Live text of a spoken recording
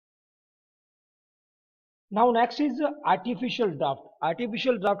Now next is artificial draft.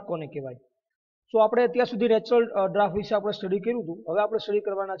 Artificial draft કોને કહેવાય? સો આપણે અત્યાર સુધી નેચરલ ડ્રાફ્ટ વિશે આપણે સ્ટડી કર્યું હતું. હવે આપણે સ્ટડી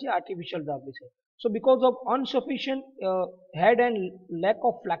કરવાના છે આર્ટિફિશિયલ ડ્રાફ્ટ વિશે. સો because of અનસફિશિયન્ટ head and lack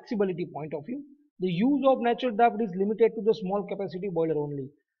of flexibility point of view, the use of natural draft is limited to the small capacity boiler only.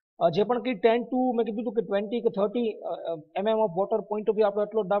 જે પણ કંઈ 10 ટુ મેં કીધું હતું કે 20 કે 30 mm of water point of view આપણે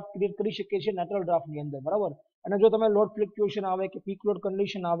એટલો ડ્રાફ્ટ ક્રિએટ કરી શકીએ છીએ નેચરલ ડ્રાફ્ટની અંદર, બરાબર. અને જો તમે લોડ ફ્લક્ચ્યુએશન આવે કે પીક લોડ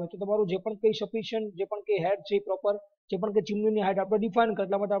કન્ડિશન આવે તો તમારું જે પણ કંઈ સફિશિયન્ટ જે પણ કંઈ હેડ છે એ પ્રોપર જે પણ કંઈ ચીમનીની હાઇટ આપણે ડિફાઇન કરે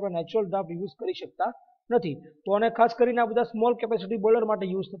એટલા માટે આપણે નેચરલ ડ્રાફ્ટ યુઝ કરી શકતા નથી. તો અને ખાસ કરીને આ બધા સ્મોલ કેપેસિટી બોઇલર માટે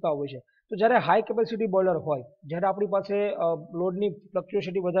યુઝ થતા હોય છે. તો જ્યારે હાઈ કેપેસિટી બોઇલર હોય, જ્યારે આપણી પાસે લોડની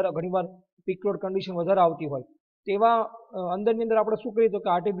ફ્લક્ચ્યુએશન વધારે ઘણીવાર પીક લોડ કન્ડિશન વધારે આવતી હોય તેવા અંદરની અંદર આપણે શું કરીએ તો કે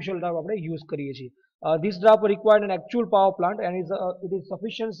આર્ટિફિશિયલ ડ્રાફ્ટ આપણે યુઝ કરીએ છીએ. This draft required an actual power plant and it is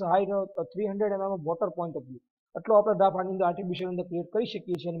sufficient height of 300 mm of water point of view. એટલો આપણે ડ્રાફ્ટ આની અંદર આર્ટિફિશિયલ અંદર ક્રિએટ કરી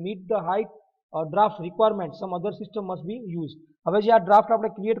શકીએ છીએ અને meet the height draft requirement sum other system must be use. હવે જે આ ડ્રાફ્ટ આપણે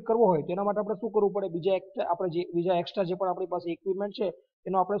ક્રિએટ કરવો હોય તેના માટે આપણે શું કરવું પડે? બીજા એક્સ્ટ્રા જે પણ આપણી પાસે ઇક્વિપમેન્ટ છે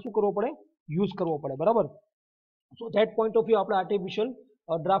એનો આપણે શું કરવો પડે? યુઝ કરવો પડે, બરાબર. So that point of view આપણે આર્ટિફિશિયલ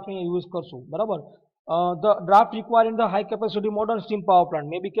ડ્રાફ્ટ અહીંયા યુઝ કરશું, બરાબર. The draft required in the high capacity modern steam power plant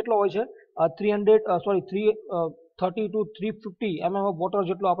maybe કેટલો હોય છે? 330 to 350 mm of water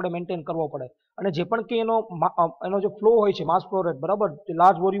જેટલો આપણે મેન્ટેન કરવો પડે. અને જે પણ કે એનો જે ફ્લો હોય છે માસ ફ્લો રેટ, બરાબર,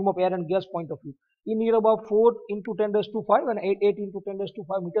 large volume of air and gas point of view in near about 4 into 10⁵ અને 8 into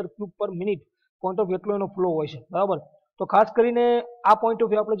 10⁵ મીટર ક્યુબ પર મિનિટ પોઈન્ટ ઓફ એટલો એનો ફ્લો હોય છે, બરાબર. તો ખાસ કરીને આ પોઈન્ટ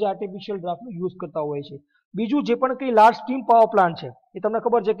ઓફ વ્યૂ આપણે જે આર્ટિફિશિયલ ડ્રાફ્ટનો યુઝ કરતા હોઈએ છીએ. બીજું જે પણ કંઈ લાર્જ સ્ટીમ પાવર પ્લાન્ટ છે એ તમને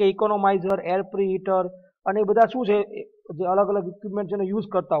ખબર છે કે ઇકોનોમાઇઝર, એર પ્રી હીટર અને એ બધા શું છે જે અલગ અલગ ઇક્વિપમેન્ટ જેને યુઝ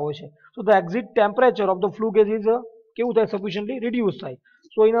કરતા હોય છે. સો the exit temperature of the flue gas is કેવું થાય? સફિશિયન્ટલી રિડ્યુસ થાય.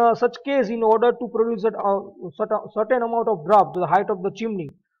 સો in such case in order to produce certain amount of draft the height of the chimney,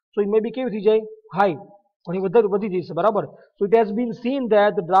 સો એ મે બી કેવી થઈ જાય? હાઈ, ઘણી વધી જશે, બરાબર. So it has been seen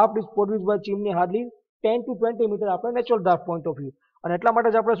that the draft is produce by chimney hardly 10 to 20 metre આપણે natural draft point of view. અને એટલા માટે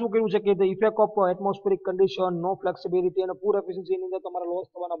જ આપણે શું કર્યું છે કે the effect of atmospheric condition, no flexibility અને પૂર એફિશિયન્સીની અંદર તમારા લોસ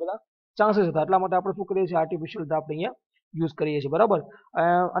થવાના બધા ચાન્સીસ હતા. એટલા માટે આપણે શું કરીએ છીએ? આર્ટિફિશિયલ ડ્રાફ્ટ અહીંયા યુઝ કરીએ છીએ, બરાબર.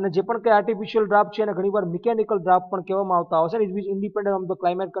 અને જે પણ કંઈ આર્ટિફિશિયલ ડ્રાફ્ટ છે એને ઘણીવાર મિકેનિકલ ડ્રાફ્ટ પણ કહેવામાં આવતા હશે, is independent of the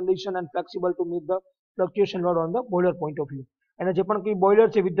climate condition and flexible to meet the fluctuation load on the boiler point of view. અને જે પણ કંઈ બોઇલર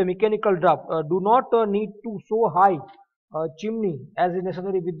છે with the mechanical draft do not need to so high chimney as is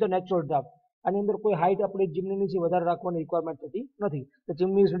necessary with the natural draft. આની અંદર કોઈ height આપણે ચીમનીની છે વધારે રાખવાની રિક્વાયરમેન્ટ થતી નથી. The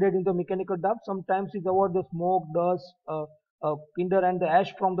chimney is needed in the mechanical draft. Sometimes it avoid the smoke, dust, tinder and the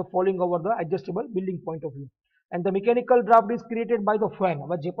ash from the falling over the adjustable building point of view. And the mechanical draft is created by the fan.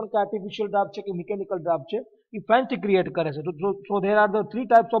 હવે જે પણ artificial draft છે કે mechanical draft છે એ ફેનથી create કરે છે. So there are the three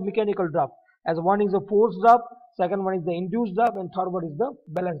types of mechanical draft. As one is the forced draft, second one is the induced draft, and third one is the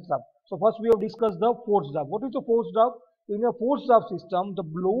balanced draft. So first we have discussed the forced draft. What is the forced draft? In a forced draft system, the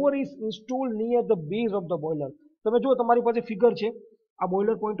blower is installed near the base of the boiler. તમે જુઓ તમારી પાસે figure છે, આ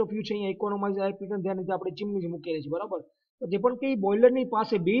boiler point of view છે, અહીંયા ઇકોનોમાઇઝર air Peter ધ્યાન રીતે આપણે ચીમની મૂકેલી છે, બરાબર. તો જે પણ કંઈ બોઇલરની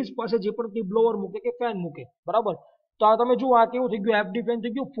પાસે બેઝ પાસે જે પણ કંઈ બ્લોઅર મૂકે કે ફેન મૂકે, બરાબર. તો આ તમે જુઓ આ કેવું થઈ ગયું? એફડી ફેન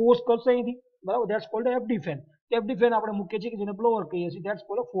થઈ ગયું, ફોર્સ કરશે અહીંથી, બરાબર. That's cold FD fan. FD fan આપણે મૂકીએ છીએ કે જેને બ્લોઅર કહીએ છીએ. That's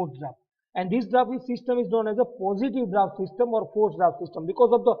cold force draft. And this draft system is known as a positive draft system or force draft system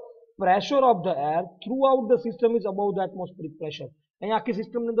because of the pressure of the air throughout the system is above the atmospheric pressure. અહીંયા આખી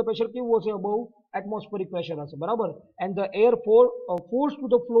સિસ્ટમની અંદર pressure કેવું હશે? Above atmospheric pressure હશે, બરાબર. And the air force to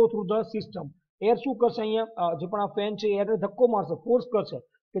the flow through the system. Air શું કરશે? અહીંયા જે પણ આ ફેન છે એરને ધક્કો મારશે, ફોર્સ કરશે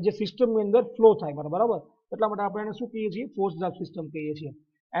કે જે સિસ્ટમની અંદર ફ્લો થાય, બરાબર. એટલા માટે આપણે એને શું કહીએ છીએ? ફોર્સ ડ્રાફ્ટ સિસ્ટમ કહીએ છીએ.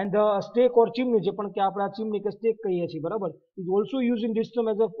 એન્ડ સ્ટેક ઓર ચીમની જે પણ કે આપણે આ ચીમની કે સ્ટેક કહીએ છીએ, બરાબર, is also use in system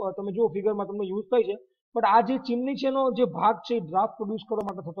as a તમે જુઓ ફિગરમાં તમને યુઝ થાય છે. બટ આ જે ચીમની છે એનો જે ભાગ છે એ ડ્રાફ્ટ પ્રોડ્યુસ કરવા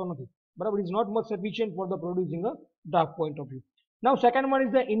માટે થતો નથી, બરાબર. Is not much sufficient for the producing a draft point of view. Now second one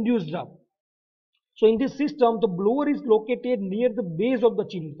is the induced draft. So in this system the blower is located near the base of the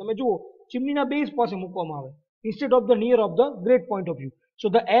chimney. તમે જુઓ ચીમનીના base પાસે મૂકવામાં આવે instead of the near of the grate point of view. So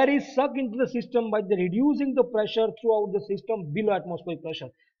the air is sucked into the system by the reducing the pressure throughout the system below atmospheric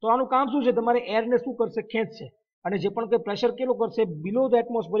pressure. તો આનું કામ શું છે? તમારે એરને શું કરશે? ખેંચશે. અને જે પણ કંઈ પ્રેશર કેટલું કરશે? બિલો ધ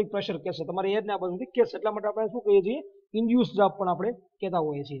એટમોસ્ફેરિક પ્રેશર કહેશે, તમારે એરને આ બાજુથી ખેંચશે. એટલા માટે આપણે શું કહીએ છીએ? ઇન્ડ્યુસ ડ્રાફ્ટ પણ આપણે કહેતા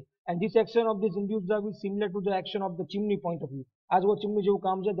હોઈએ છીએ. And this action of this induced draft is similar to the action of the chimney point of view. As what chimney જેવું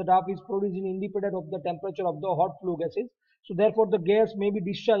કામ છે, the draft is produced in independent of the temperature of the hot flue gases. So therefore the gas may be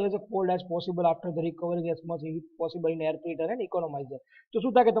discharged as cold as possible after the recovering as much heat possible in air filter and economizer. તો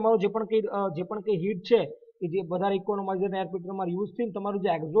શું થાય કે તમારું જે પણ કંઈ heat છે એ જે વધારે ઇકોનોમાઇઝર અને એર ફિલ્ટરમાં યુઝ થઈને તમારું જે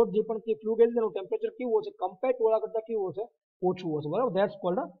એક્ઝોસ્ટ જે પણ કંઈ ફ્લુ ગેસ છે એનું ટેમ્પરેચર કેવું હશે? કમ્પેર ટુ ઓલા કરતાં કેવું હશે? ઓછું હશે, બરાબર. That's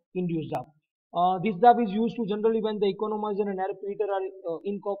cold induce draft. This draft is used to generally when the economizer and air filter are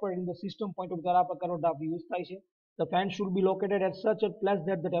incorporated in the system point of view આ પ્રકારનો draft use થાય છે. The fan should be located at such a place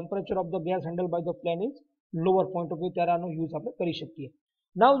that the temperature of the gas handled by the fan is lower point of view ત્યારે આનો use આપણે કરી શકીએ.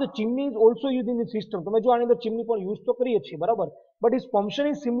 Now the chimney is also used in the system. તમે જો આની અંદર chimney પણ use તો કરીએ છીએ બરાબર, but its function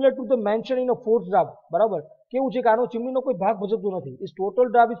is similar to the mentioned in a forced draft બરાબર. કેવું છે કે આનો chimney નો કોઈ ભાગ ભજવતો નથી. Its total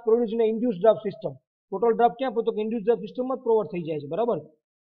draft is produced in a induced draft system. Total draft ક્યાં તો કે induced draft system માં જ provide થઈ જાય છે બરાબર.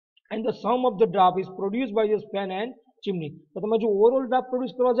 And the sum of the draft is produced by this fan and chimney. તો તમે જો ઓવરઓલ ડ્રાફ્ટ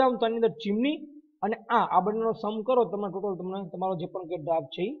પ્રોડ્યુસ કરવા જાવ તો આની અંદર chimney અને આ બંનેનો સમ કરો તમને ટોટલ તમને તમારો જે પણ કે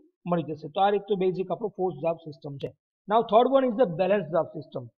ડ્રાફ્ટ છે એ મળી જશે. તો આ રીતે બેઝિક આપણો ફોર્સ ડ્રાફ્ટ સિસ્ટમ છે. Now third one is the balance draft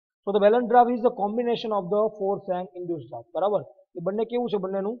system. So the balance draft is the combination of the force and induced draft બરાબર. એ બંને કેવું છે,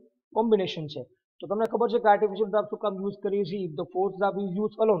 બંનેનું કોમ્બિનેશન છે. તો તમને ખબર છે કે આર્ટિફિશિયલ ડ્રાફ્ટ શું કામ યુઝ કરીએ છીએ? If the force draft is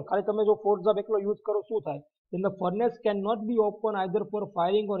used alone, ખાલી તમે જો ફોર્સ ડ્રાફ્ટ એકલો યુઝ કરો શું થાય? Then the furnace cannot be opened either for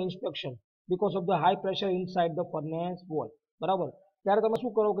firing or inspection because of the high pressure inside the furnace wall બરાબર. ત્યારે તમે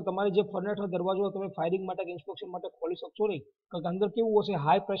શું કરો કે તમારી જે ફર્નેસનો દરવાજો તમે ફાયરિંગ માટે કે ઇન્સ્પેક્શન માટે ખોલી શકશો નહીં, કારણ કે અંદર કેવું હશે,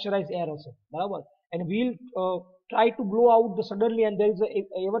 હાઈ પ્રેશરાઇઝ એર હશે બરાબર. And wheel try to blow out the suddenly and there is a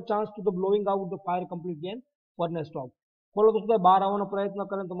ever chance to the blowing out the fire completely and furnace stop. ખોલો તો શું બહાર આવવાનો પ્રયત્ન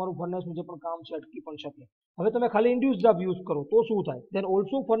કરે તમારું ફર્નેસનું જે પણ કામ છે અટકી પણ શકે. હવે તમે ખાલી ઇન્ડ્યુસ ડ્રાફ્ટ યુઝ કરો તો શું થાય? Then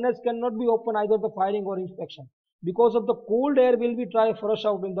also furnace cannot be open either the firing or inspection because of the cold air will be try flush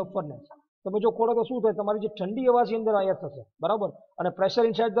out in the furnace. તમે જો ખોલો તો શું થાય, તમારી જે ઠંડી હવા છે અંદર એર થશે બરાબર, અને પ્રેશર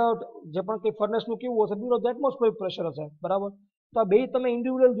ઇનસાઇડ ધ જે પણ કે ફર્નેસનું કેવું હશે, બિલો ધ એટમોસ્ફિયરિક પ્રેશર હશે બરાબર. તો આ બે તમે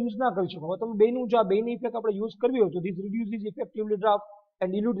ઇન્ડિવિડ્યુઅલ યુઝ ના કરી શકો. હવે તમે બેનું જો આ બેની ઇફેક્ટ આપણે યુઝ કરવી હોય તો this રિડ્યુસીસ effectively draft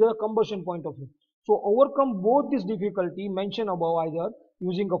and dilute the combustion point of view. So overcome both this difficulty mentioned above either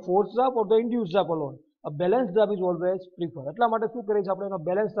using a forced draft or the induced draft alone. A balanced draft is always preferred. એટલા માટે શું કરીએ છીએ આપણે એનો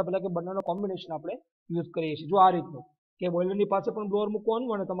balance draft એટલે કે બંનેનો કોમ્બિનેશન આપણે યુઝ કરીએ છીએ. જો આ રીતનું કે બોઇલરની પાસે પણ બ્લોઅર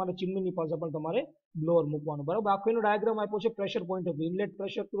મૂકવાનું અને તમારે ચીમનીની પાસે પણ તમારે બ્લોઅર મૂકવાનું બરાબર. આખો એનો ડાયાગ્રામ આપ્યો છે pressure point of view. Inlet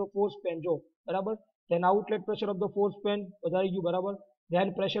pressure to the force pen જો બરાબર, then outlet pressure of the force fan વધારી ગયું બરાબર.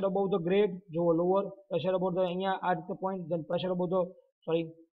 then pressure above the grade જો lower pressure above the અહીંયા આ રીતે point, then pressure above the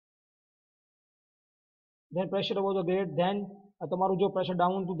then pressure above the grade, then તમારું જો pressure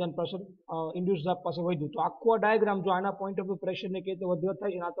down to then pressure induced draft પાસે વધ્યું. તો આખો આ ડાયાગ્રામ જો આના પોઈન્ટ ઓફ વ્યૂ પ્રેશરને કેવી રીતે વધઘટ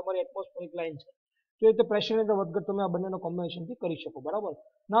થાય છે, આ તમારી એટમોસ્ફેરિક લાઈન છે, તો એ રીતે પ્રેશરની અંદર વધઘટ તમે આ બંનેનો કોમ્બિનેશનથી કરી શકો બરાબર.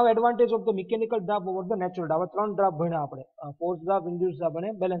 નાઉ advantage of the mechanical draft over the natural draft. ત્રણ ડ્રાફ્ટ ભણ્યા આપણે, ફોર્સ ડ્રાફ્ટ, ઇન્ડ્યુસ ડ્રાફ્ટ અને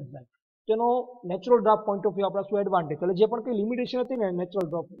બેલેન્સ ડ્રાફ્ટ. તેનો natural draft point of view આપણા શું એડવાન્ટેજ, એટલે જે પણ કંઈ લિમિટેશન હતી ને નેચરલ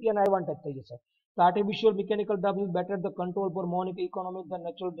ડ્રાફ્ટ એના એડવાન્ટેજ થઈ જશે. The artificial mechanical draft is better the control for more economic than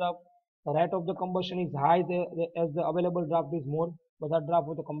natural draft. The rate of the combustion is high as the available draft is more. બધા draft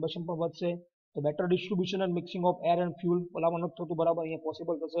હોય તો combustion પણ વધશે. The better distribution and mixing of air and fuel ઓલામાં નથી થતું બરાબર, અહીંયા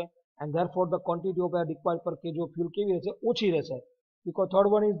પોસિબલ થશે. And therefore the quantity of air required per kg of fuel કેવી રહેશે, ઓછી રહેશે. Because third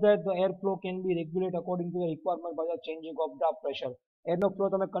one is that the air flow can be regulated according to the requirement by the changing of draft pressure. એરનો flow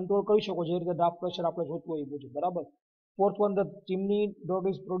તમે control કરી શકો જે રીતે draft pressure આપણે જોતું હોય એ મુજબ બરાબર. Fourth one, the chimney draft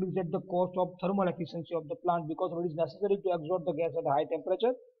is produced at the cost of thermal efficiency of the plant because it is necessary to exhaust the gas at a high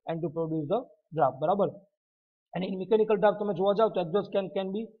temperature and to produce the draft બરાબર. અને in mechanical draft તમે જોવા જાવ તો exhaust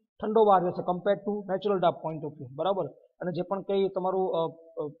can be ઠંડો બહાર જશે compared to natural draft point of view બરાબર. અને જે પણ કંઈ તમારું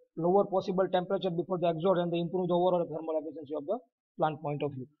lower possible temperature before the exhaust and the improve the overall thermal efficiency of the plant point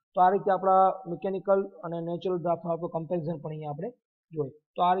of view. તો આ રીતે આપણા મિકેનિકલ અને નેચરલ ડ્રાફ્ટનું આપણું કમ્પેરિઝન પણ અહીંયા આપણે જોઈએ.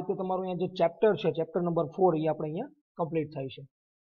 તો આ રીતે તમારું અહીંયા જે ચેપ્ટર છે, ચેપ્ટર નંબર 4 એ આપણે અહીંયા કમ્પ્લીટ થાય છે.